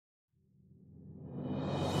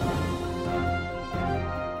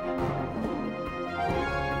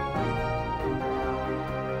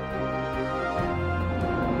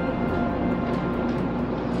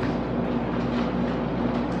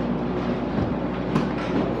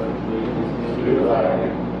the flag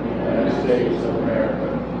of the United States of America,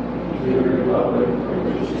 to the republic for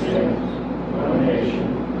which it stands, one nation,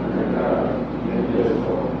 under God,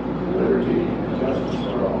 indivisible, with liberty and justice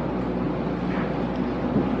for all.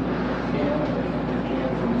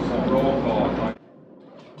 Roll call.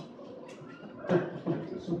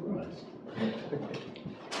 It's a surprise.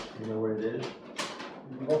 You know what it is?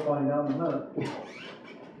 We'll find out in a minute.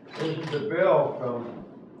 This is the bill from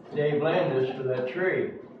Dave Landis for that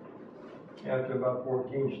tree. After about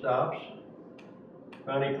 14 stops,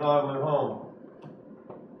 finally called him home.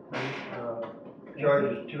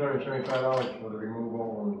 Charges $275 for the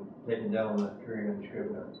removal and taking down that tree and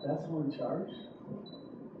stripping it. That's one charge?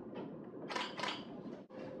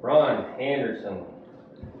 Ron Anderson.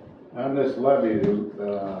 On this levy,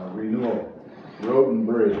 renewal, road and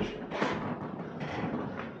bridge.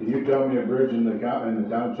 Can you tell me a bridge in the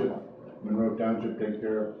township, Monroe Township takes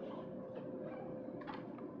care of?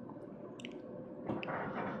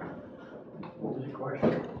 What was the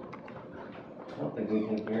question? I don't think we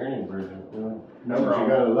can hear any bridges, do we? No, you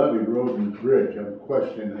got a levy, road and bridge. I'm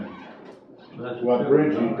questioning That's what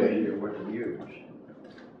bridge you take. What to use.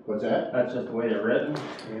 What's that? That's just the way they're written.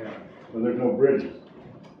 Yeah. Well, there's no bridges.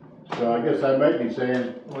 So I guess I might be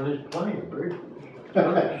saying. Well, there's plenty of bridges.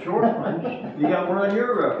 Short ones. You got one on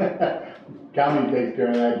your road. County takes care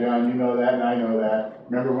of that, John. You know that and I know that.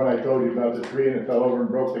 Remember when I told you about the tree and it fell over and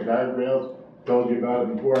broke the guardrails? Told you about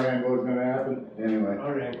it beforehand what was going to happen? Anyway,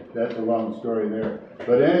 Okay. that's a long story there.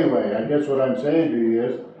 But anyway, I guess what I'm saying to you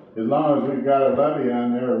is, as long as we've got a levy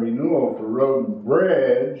on there, a renewal for road and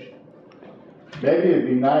bridge, maybe it'd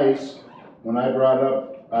be nice when I brought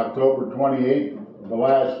up October 28th of the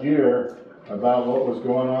last year about what was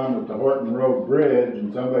going on with the Horton Road Bridge,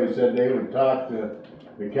 and somebody said they would talk to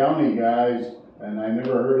the county guys, and I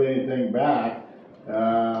never heard anything back.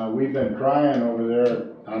 We've been trying over there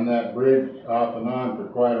on that bridge off and on for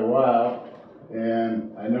quite a while,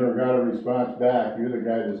 and I never got a response back. You're the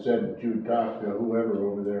guy that said that you'd talk to whoever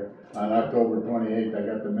over there on October 28th. I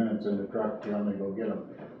got the minutes in the truck, you want me to go get them.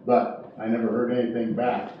 But I never heard anything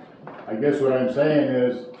back. I guess what I'm saying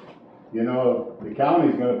is, you know, the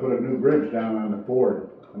county's gonna put a new bridge down on the Ford.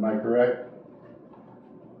 Am I correct?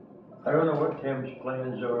 I don't know what Tim's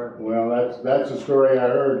plans are. Well, that's the story I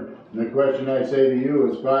heard. And the question I say to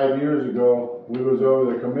you is 5 years ago, we was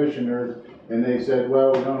over the commissioners and they said,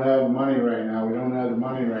 well, we don't have the money right now. We don't have the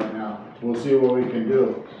money right now. We'll see what we can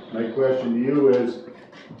do. My question to you is,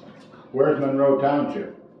 where's Monroe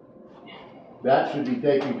Township? That should be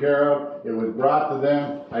taken care of. It was brought to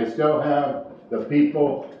them. I still have the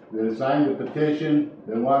people that signed the petition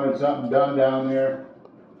that wanted something done down there.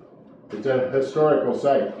 It's a historical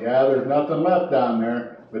site. Yeah, there's nothing left down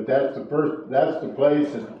there, but that's the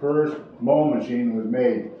place that the first mowing machine was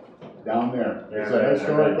made, down there. It's a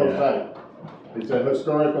historical site. It's a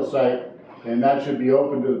historical site, and that should be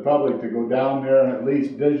open to the public to go down there and at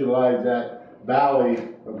least visualize that valley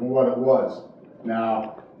of what it was.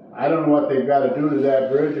 Now, I don't know what they've got to do to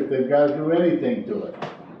that bridge, if they've got to do anything to it.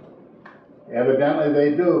 Evidently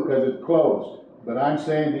they do, because it's closed. But I'm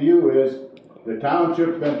saying to you is, the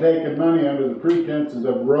township's been taking money under the pretenses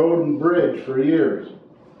of road and bridge for years.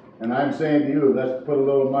 And I'm saying to you, let's put a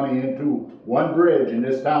little money into one bridge in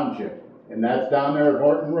this township. And that's down there at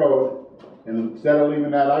Horton Road. And instead of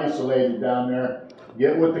leaving that isolated down there,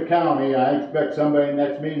 get with the county. I expect somebody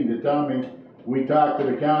next meeting to tell me, we talked to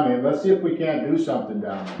the county, and let's see if we can't do something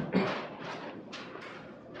down there.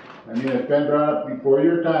 I mean, it's been brought up before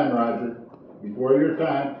your time, Roger. Before your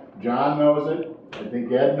time. John knows it. I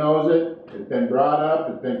think Ed knows it. It's been brought up,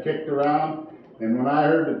 it's been kicked around, and when I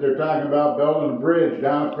heard that they're talking about building a bridge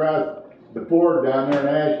down across the ford down there in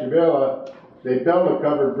Ashtabula, they built a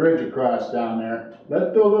covered bridge across down there.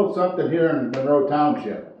 Let's do a little something here in Monroe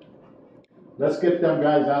Township. Let's get them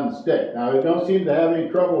guys on the stick. Now, they don't seem to have any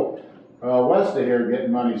trouble west of here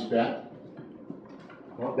getting money spent.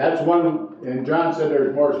 That's one, and John said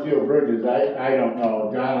there's more steel bridges. I don't know.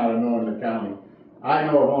 John ought to know in the county. I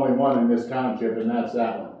know of only one in this township, and that's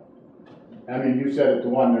that one. I mean, you said it to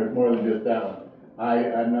one, there's more than just that one.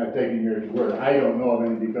 I'm not taking your word. I don't know of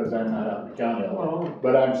any because I'm not out in the county. Well,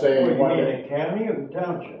 but I'm saying you mean the county or the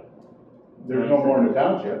township? There's no more in the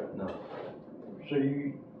township. No. So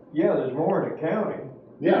yeah, there's more in the county.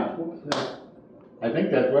 Yeah. I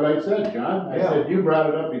think that's what I said, John. I Yeah. said, you brought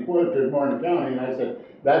it up before that there's more in the county, and I said,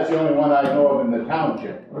 that's the only one I know of in the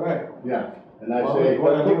township. Right. Yeah. And I Well, say, there's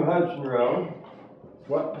one on New Hudson Road.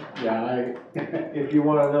 what? Yeah, If you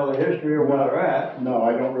want to know the history of where they're at. No,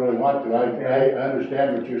 I don't really want to. I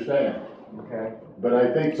understand what you're saying. Okay. But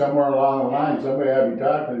I think somewhere along the line, somebody ought to be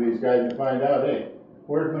talking to these guys and find out, hey,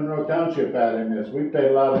 where's Monroe Township at in this? We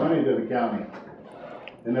paid a lot of money to the county.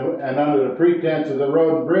 And under the pretense of the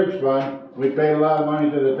road and bridge fund, we paid a lot of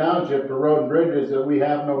money to the township for road and bridges that we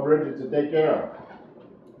have no bridges to take care of.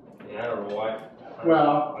 Yeah, I don't know why.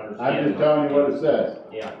 Well, I'm just telling you what it says.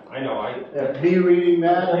 Yeah, I know, If me reading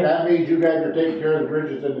that means you guys are taking care of the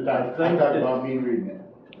bridges in the town. I'm talking about me reading it.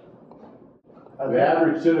 The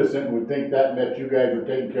average citizen would think that meant you guys were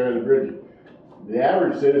taking care of the bridges. The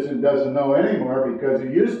average citizen doesn't know anymore because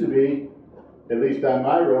it used to be, at least on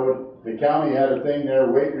my road, the county had a thing there,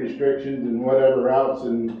 weight restrictions and whatever else,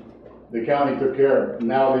 and the county took care of it.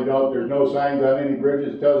 Now they don't, there's no signs on any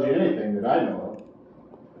bridges tells you anything that I know of.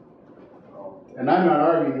 And I'm not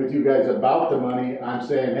arguing with you guys about the money, I'm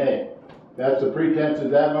saying, hey, that's the pretense that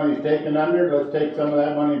that money's taken under, let's take some of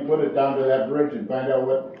that money and put it down to that bridge and find out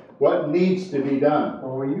what needs to be done.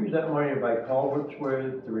 Well, we use that money to buy culverts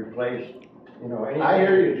with, to replace, you know, anything. I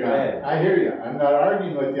hear you, John, bad. I hear you, I'm not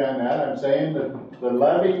arguing with you on that, I'm saying that the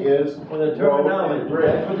levy is Well, the road and terminology,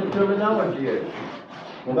 bridge. that's what the terminology is.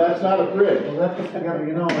 Well, that's not a bridge. Well, that's what you gotta,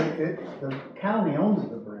 you know, the county owns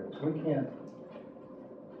the bridge, we can't.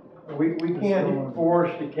 We can't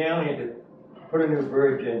force the county to put a new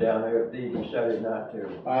bridge in down there if they decided not to.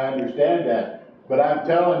 I understand that, but I'm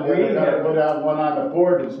telling you, they're gonna put out one on the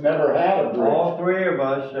ford that's never had a All bridge. three of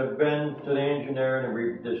us have been to the engineer and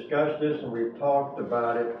we've discussed this and we've talked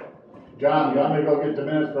about it. John, you want me to go get the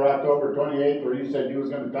minutes for October 28th where you said you was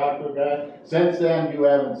gonna talk to a guy? Since then, you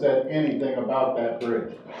haven't said anything about that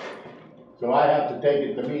bridge. So I have to take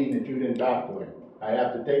it to mean that you didn't talk to him. I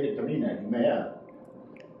have to take it to mean that, you may have.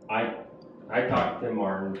 I talked to Tim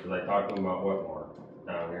Martin, because I talked to him about Whitmore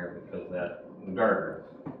down here, because the guardrails.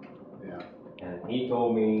 Yeah. And he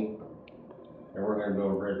told me that we're gonna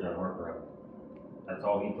build a bridge on Hart Road. That's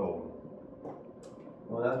all he told me.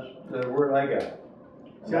 Well, that's the word I got.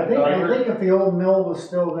 See, I think if the old mill was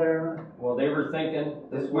still there, Well, they were thinking,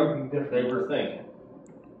 this it would, would be different. they were thinking,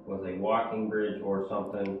 was a walking bridge or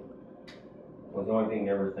something, was the only thing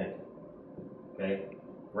they were thinking. Okay?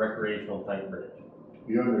 Recreational type bridge.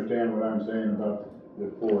 You understand what I'm saying about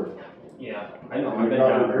the ford? Yeah, I know, And I've the been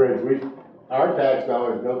down covered there. bridge, our tax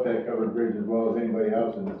dollars built that covered bridge as well as anybody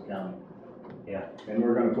else in this county. Yeah. And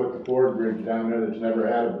we're gonna put the Ford Bridge down there that's never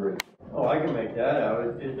had a bridge. Oh, I can make that out.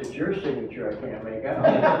 It's your signature I can't make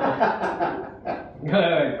out.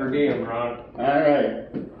 Good, per diem, Ron. All right,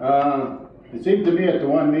 it seemed to me at the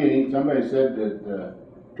one meeting, somebody said that,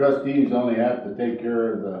 trustees only have to take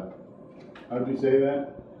care of the, how'd you say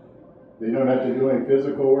that? They don't have to do any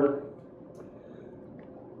physical work?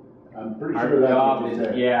 I'm pretty Our sure that's job what you is,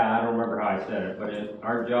 said. yeah, I don't remember how I said it, but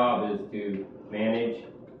our job is to manage.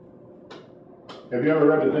 Have you ever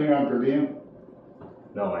read the thing on per diem?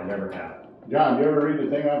 No, I never have. John, you ever read the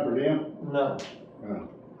thing on per diem? No. Oh.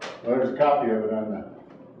 Well, there's a copy of it on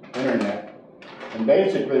the internet. And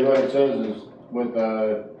basically what it says is with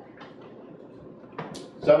a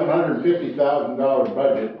 $750,000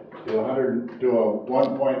 budget to a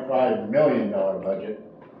 $1.5 million budget,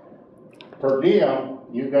 per diem,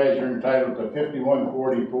 you guys are entitled to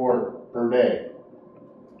 $51.44 per day.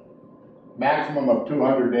 Maximum of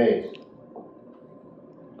 200 days.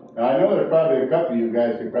 Now, I know there's probably a couple of you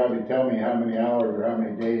guys could probably tell me how many hours or how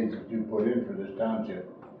many days that you put in for this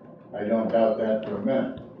township. I don't doubt that for a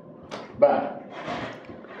minute. But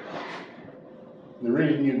the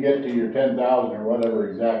reason you get to your 10,000 or whatever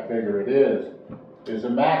exact figure it is the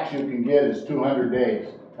max you can get is 200 days.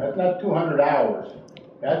 That's not 200 hours.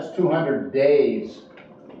 That's 200 days.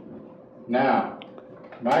 Now,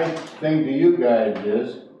 my thing to you guys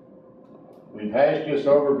is, we've hashed this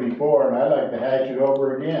over before, and I'd like to hash it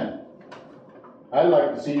over again. I'd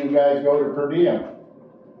like to see you guys go to per diem.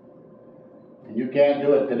 And you can't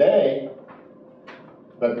do it today,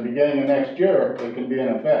 but at the beginning of next year, it can be in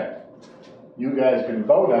effect. You guys can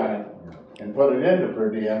vote on it and put it into per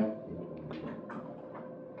diem.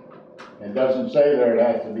 It doesn't say there it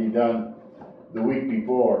has to be done the week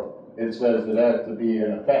before. It says it has to be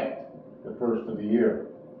in effect the first of the year.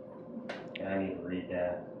 Yeah, I need to read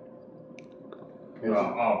that. It's,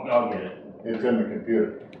 I'll get it. it's in the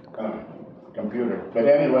computer. But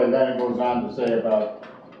anyway, then it goes on to say about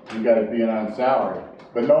you guys being on salary.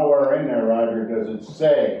 But nowhere in there, Roger, does it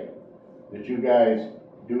say that you guys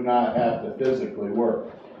do not have to physically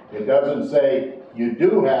work. It doesn't say you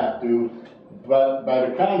do have to, but by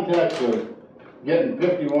the context of getting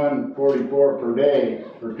 $51.44 per day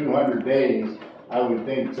for 200 days, I would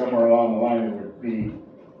think somewhere along the line it would be,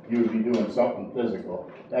 you would be doing something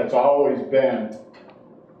physical. That's always been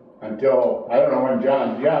until, I don't know when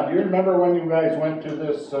John, do you remember when you guys went to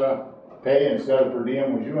this pay instead of per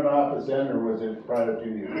diem, was you in office then, or was it prior to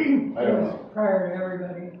you? I don't know, Prior to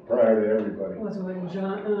everybody. prior to everybody. Was when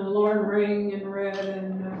John, Lauren Ring and Red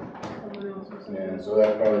and, someone else or something. Yeah, so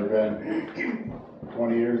that probably been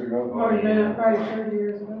 20 years ago? Probably been, probably 30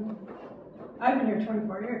 years ago. I've been here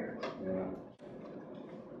 24 years. Yeah.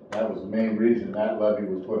 That was the main reason that levy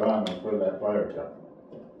was put on, was for that fire truck.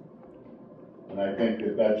 And I think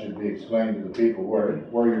that that should be explained to the people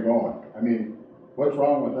where you're going. I mean, what's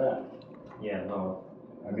wrong with that? Yeah, no.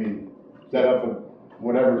 I mean, set up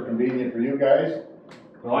whatever's convenient for you guys.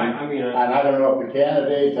 No, I mean, And I don't know if the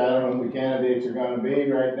candidates, I don't know who the candidates are gonna be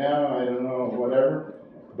right now, I don't know, whatever.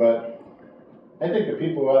 But I think the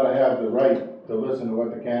people ought to have the right to listen to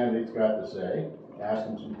what the candidates got to say, ask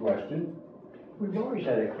them some questions. We've always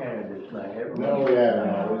had a candidate's night, haven't we? No, we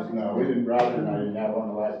haven't, no, we didn't, Robert and I didn't have one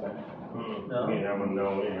the last time. No. we didn't have one,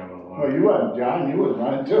 no, we didn't have one. Well, you wasn't, John, you was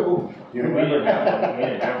running too. You We remember? didn't have one, we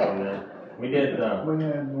didn't have one then. We did, when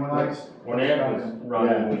Ed was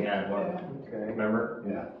running, we had one, Okay. remember?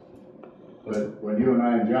 Yeah. But when you and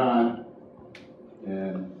I and John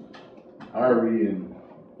and Harvey and,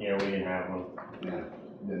 Yeah, we didn't have one. yeah,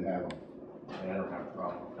 didn't have them. I don't have a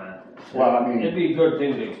problem with that. Well, I mean, It'd be a good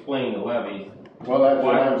thing to explain the levies, well, that's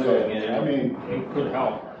what why I'm we're doing saying. it. I mean, It could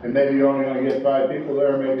help. and maybe you're only gonna get 5 people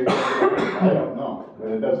there, maybe, I don't know. But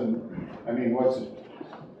it doesn't, I mean,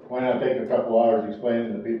 why not take a couple hours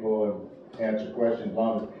explaining to people and answer questions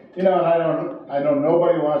on it? You know, and I know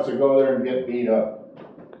nobody wants to go there and get beat up.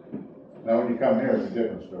 Now, when you come here, it's a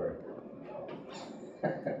different story.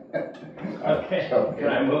 Okay, can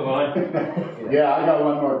I move on? Yeah, I got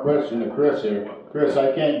one more question to Chris here. Chris,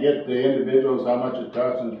 I can't get the individuals, how much it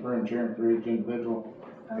costs us for insurance for each individual?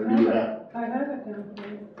 Or do you have I have it down for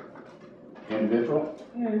you. individual?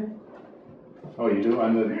 Yeah, Oh, you do,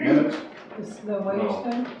 on the minutes? it's the wage No.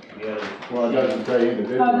 thing. Yeah, Well, it doesn't say Oh,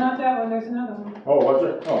 individual. not that one, there's another one. Oh, was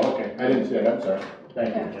there? Oh, okay, I didn't see it, I'm sorry.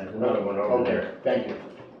 Thank you. there's another one over Okay, there. thank you.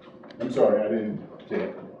 I'm sorry, I didn't see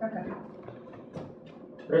it. Okay.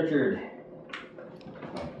 Richard,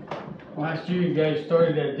 Last year, you guys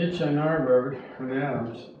started that ditch on our road on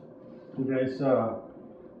Adams. You guys,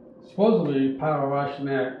 supposedly power washing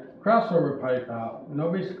that crossover pipe out.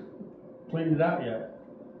 Nobody's cleaned it out yet.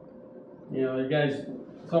 You know, you guys,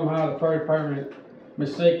 somehow the fire department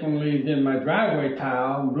mistakenly did my driveway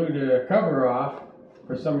tile and blew the cover off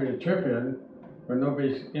for somebody to trip in, but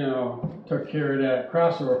nobody's, you know, took care of that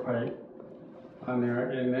crossover pipe on there.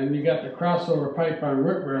 And then you got the crossover pipe on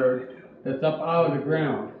Root Road that's up out of the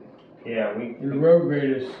ground. yeah, And the road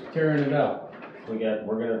grader's tearing it up. we're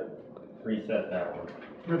gonna reset that one.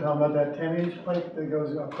 You're talking about that 10-inch pipe that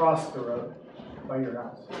goes across the road by your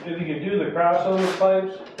house. If you could do the crossover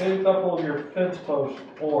pipes, paint a couple of your fence posts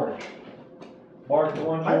orange. Mark the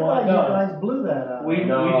ones I you thought want you done. guys blew that out. We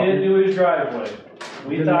No. did do his driveway.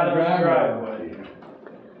 We Did thought the it was a driveway. driveway.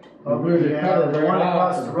 Oh, blew the yeah, cover the right one off.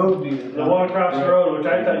 across the road needed. The one across the Right. road, which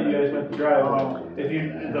I thought you guys meant the driveway. Oh.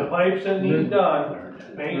 If the pipes that need done,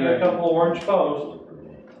 paint a couple of orange posts,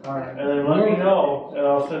 All right. and then let me know, and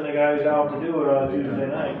I'll send the guys out to do it on Tuesday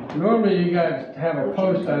night. Normally, you guys have a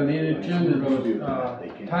post on the end of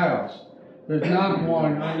those tiles. There's not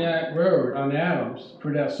one on that road, on Adams,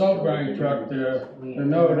 for that salt grind truck to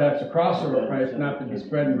know that's a crossover pipe, not to be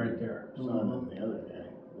spreading right there. It's not on the other guy.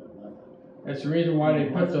 That's the reason why they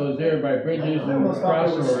put those there by bridges I and almost thought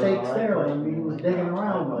there was stakes crossovers. there when he was digging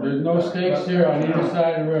around. but- There's no stakes there on either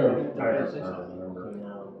side of the road. I don't remember.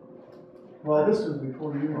 Well, this was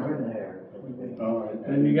before you were in there. All right.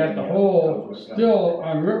 And you got the hole still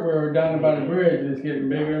on Root Road down by the bridge, and it's getting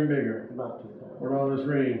bigger and bigger with all this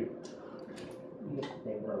rain.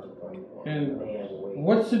 And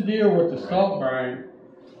what's the deal with the salt brine?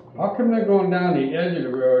 How come they're going down the edge of the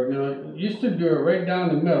road? You know, it used to do it right down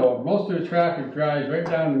the middle. Most of the traffic drives right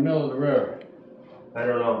down the middle of the road. I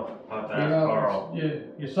don't know, I'll have to You ask know, Carl.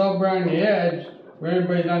 you salt brine the edge, where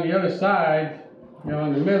everybody's on the other side, you know,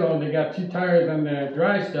 in the middle, they got 2 tires on the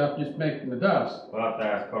dry stuff, just making the dust. We'll have to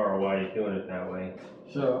ask Carl why he's doing it that way,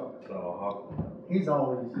 So, so He's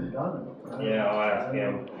always done it. yeah, I'll ask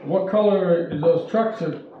him. what color is those trucks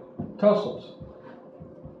of tussles?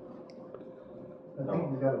 I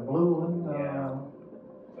think he's got a blue one. Yeah.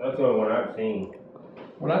 That's the only one I've seen.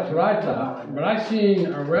 Well, that's what I thought, but I seen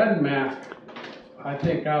a red Mack, I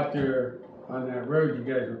think, out there on that road you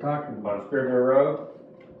guys were talking about. On Scrivener Road?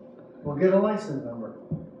 We'll get a license number.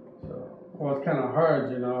 So, well, it's kinda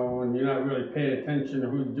hard, you know, when you're not really paying attention to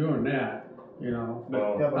who's doing that, you know.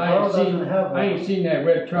 No. Yeah, but I Carl ain't doesn't seen, have one. I ain't seen that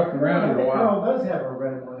red truck around in a Carl while. does have a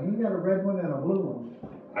red one. He's got a red one and a blue one.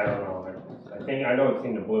 I don't know, I know I've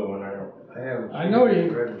seen the blue one, I don't. I haven't. I know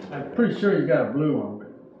you, I'm pretty sure you got a blue one, but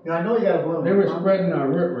Yeah, I know you got a blue. They were spreading on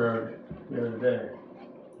Root Road the other day.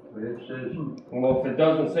 But it says, Well, if it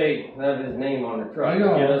doesn't say, have his name on the truck, I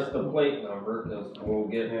know. get us the plate number, cause we'll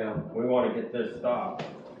get, yeah, we wanna get this stopped.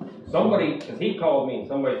 Somebody, cause he called me,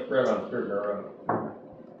 somebody spread on Scribner Road,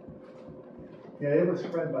 Yeah, it was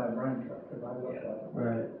spread by a brine truck, if I looked at it.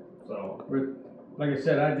 Right. so. Like I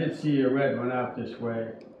said, I did see a red one out this way,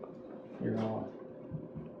 you know.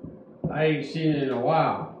 I ain't seen it in a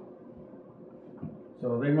while.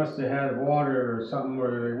 So they must have had water or something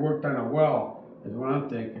where they worked on a well, is what I'm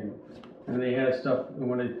thinking. And they had stuff, and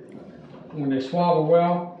when they swab a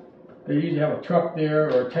well, they usually have a truck there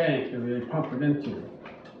or a tank that they pump it into.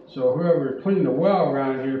 So whoever cleaned the well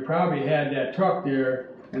around here probably had that truck there,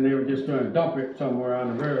 and they were just gonna dump it somewhere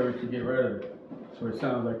on the road to get rid of it. That's what it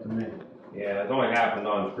sounded like to me. Yeah, it's only happened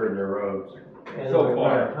on Scribner Road and so only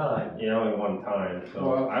far. one time. Yeah, only one time, so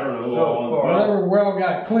Well, I don't know who so all owns the far- well. Whatever well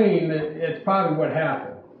got cleaned, it's probably what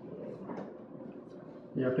happened.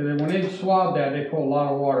 Yeah, because when they swabbed that, they pulled a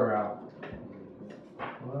lot of water out.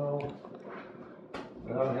 Well,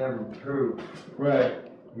 without having proof, Right.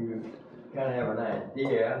 you kinda have an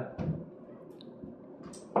idea,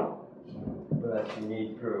 but you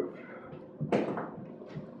need proof.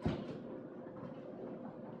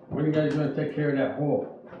 When you guys gonna take care of that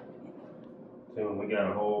hole? Soon, we got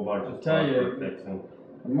a whole bunch of Tell stuff you. we're fixing.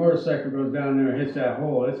 A motorcycle goes down there and hits that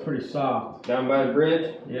hole, it's pretty soft. Down by the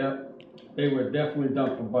bridge, Yep. They would definitely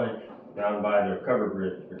dump a bike. down by the covered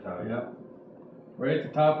bridge, you're talking. Yep. Right at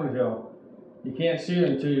the top of the hill. You can't see it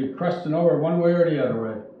until you're cresting over one way or the other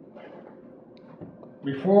way.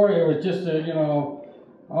 Before it was just a, you know,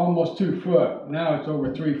 almost 2 foot. Now it's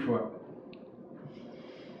over 3 foot.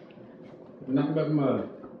 Nothing but mud.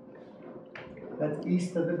 That's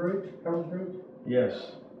east of the bridge, Covered Bridge?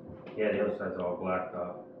 Yes. Yeah, the other side's all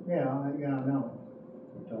blacktop. Yeah, I know.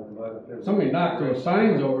 You're talking about if it was- Somebody knocked those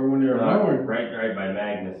signs over when they were mowing. Right by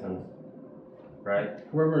Magnuson's, right?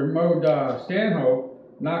 Whoever mowed Stanhope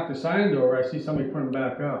knocked the signs over. I see somebody put them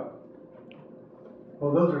back up.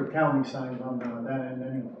 Well, those are county signs on that end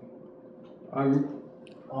anyway.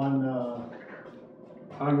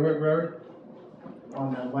 On Root Road?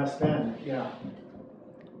 On the west end, yeah.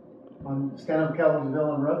 On Stanhope,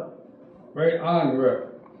 Kellinsville and Rook. Right on Root.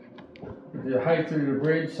 The height of the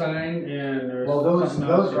bridge sign and there's Well, those something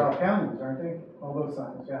else are all there. counties, aren't they? All those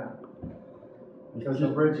signs, yeah. Because the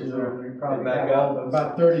bridges are, you probably Back have up all those.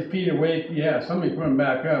 About 30 feet away, yeah, somebody put them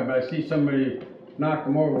back up, but I see somebody knocked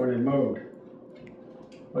them over when they mowed.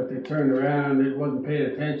 But they turned around, they wasn't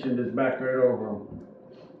paying attention, just backed right over them.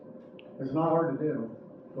 It's not hard to do,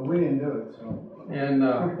 but we didn't do it, so. And,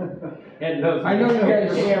 And those. I know you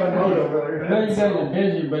guys, We have a note over there. I know you guys are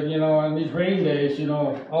busy, but you know, on these rain days, you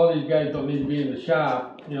know, all these guys don't need to be in the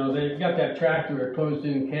shop. You know, they've got that tractor, a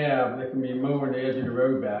closed-in cab, that can be mowing the edge of the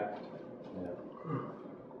road back.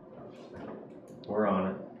 We're on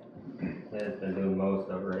it. It's been doing most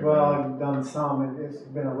of it right Well, now. I've done some, it's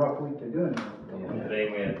been a rough week to do it. Yeah, today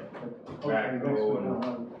we had Hopefully next backhoe week and I'll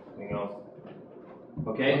have everything else. I'm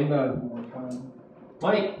Okay, done. more time.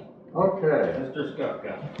 Mike, Okay, Mr.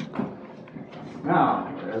 Skufka. now,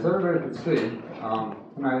 as everybody can see,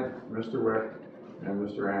 tonight, Mr. Wick and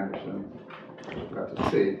Mr. Anderson got to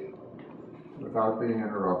speak without being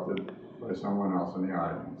interrupted by someone else in the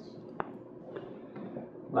audience.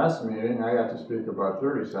 Last meeting, I got to speak about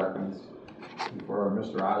 30 seconds before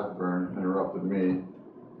Mr. Osborne interrupted me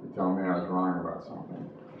to tell me I was wrong about something.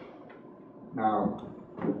 Now,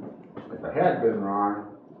 if I had been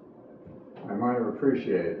wrong, I might have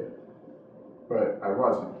appreciated it. But I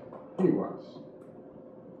wasn't. He was.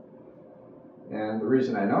 And the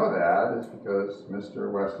reason I know that is because Mr.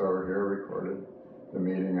 Westover here recorded the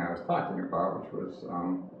meeting I was talking about, which was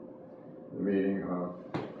the meeting of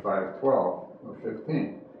 5/12 of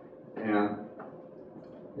 15. And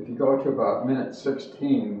if you go to about minute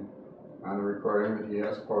 16 on the recording that he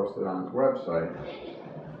has posted on his website,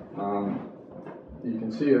 you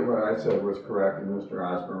can see that what I said was correct and Mr.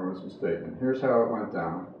 Osborne was mistaken. Here's how it went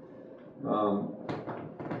down.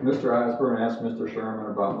 Mr. Osborne asked Mr.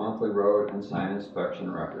 Sherman about monthly road and sign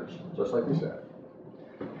inspection records, just like he said.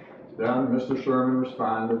 Then Mr. Sherman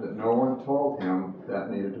responded that no one told him that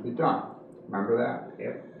needed to be done. Remember that?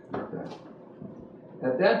 Yep. Okay.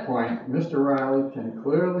 At that point, Mr. Riley can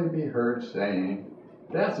clearly be heard saying,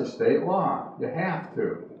 "That's a state law, you have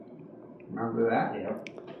to." Remember that? Yep.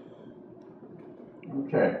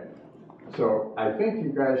 Okay, so I think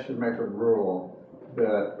you guys should make a rule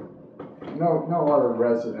that no other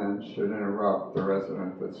resident should interrupt the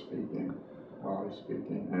resident that's speaking while he's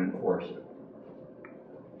speaking and enforce it.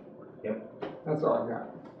 Yep. That's all I got.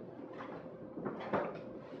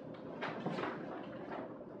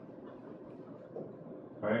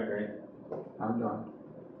 I agree. I'm done.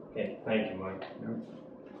 Okay, thank you, Mike. Yep.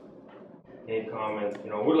 Any comments? You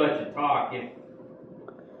know, we'll let you talk if,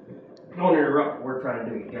 don't interrupt what we're trying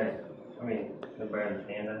to do, you guys. I mean, everybody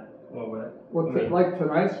understand that a little bit? Well, I mean, like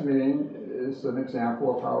tonight's meeting is an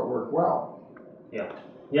example of how it worked well.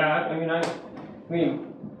 yeah, I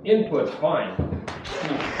mean, input's fine.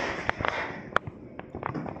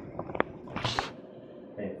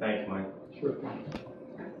 Okay, thanks, Mike. Sure thing.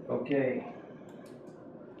 Okay,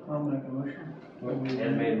 I'll make a motion.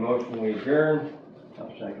 Ed made a motion, we adjourn. I'll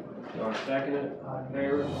second. You want to second it? Aye.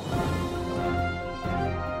 Favor?